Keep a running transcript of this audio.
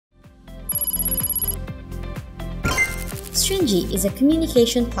Stringee is a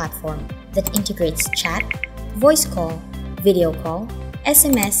communication platform that integrates chat, voice call, video call,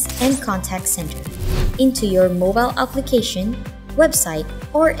 SMS, and contact center into your mobile application, website,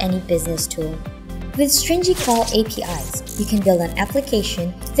 or any business tool. With Stringee Call APIs, you can build an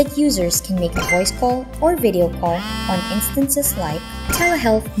application that users can make a voice call or video call on instances like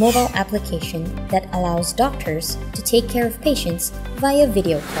telehealth mobile application that allows doctors to take care of patients via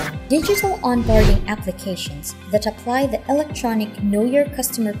video call, digital onboarding applications that apply the electronic Know Your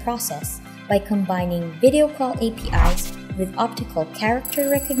Customer process by combining video call APIs with optical character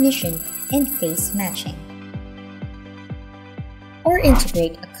recognition and face matching, or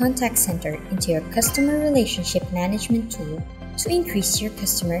integrate a contact center into your customer relationship management tool to increase your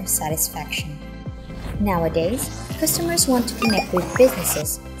customer satisfaction. Nowadays, customers want to connect with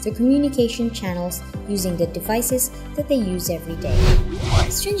businesses through communication channels using the devices that they use every day.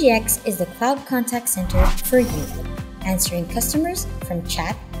 StringeeX is the cloud contact center for you, answering customers from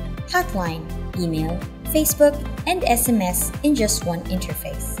chat, hotline, email, Facebook, and SMS in just one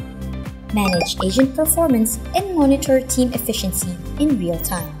interface. Manage agent performance and monitor team efficiency in real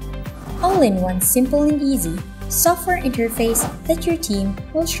time, all in one simple and easy software interface that your team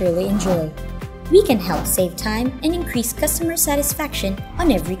will surely enjoy. We can help save time and increase customer satisfaction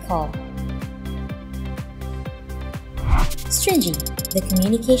on every call. Stringee, the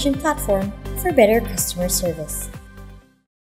communication platform for better customer service.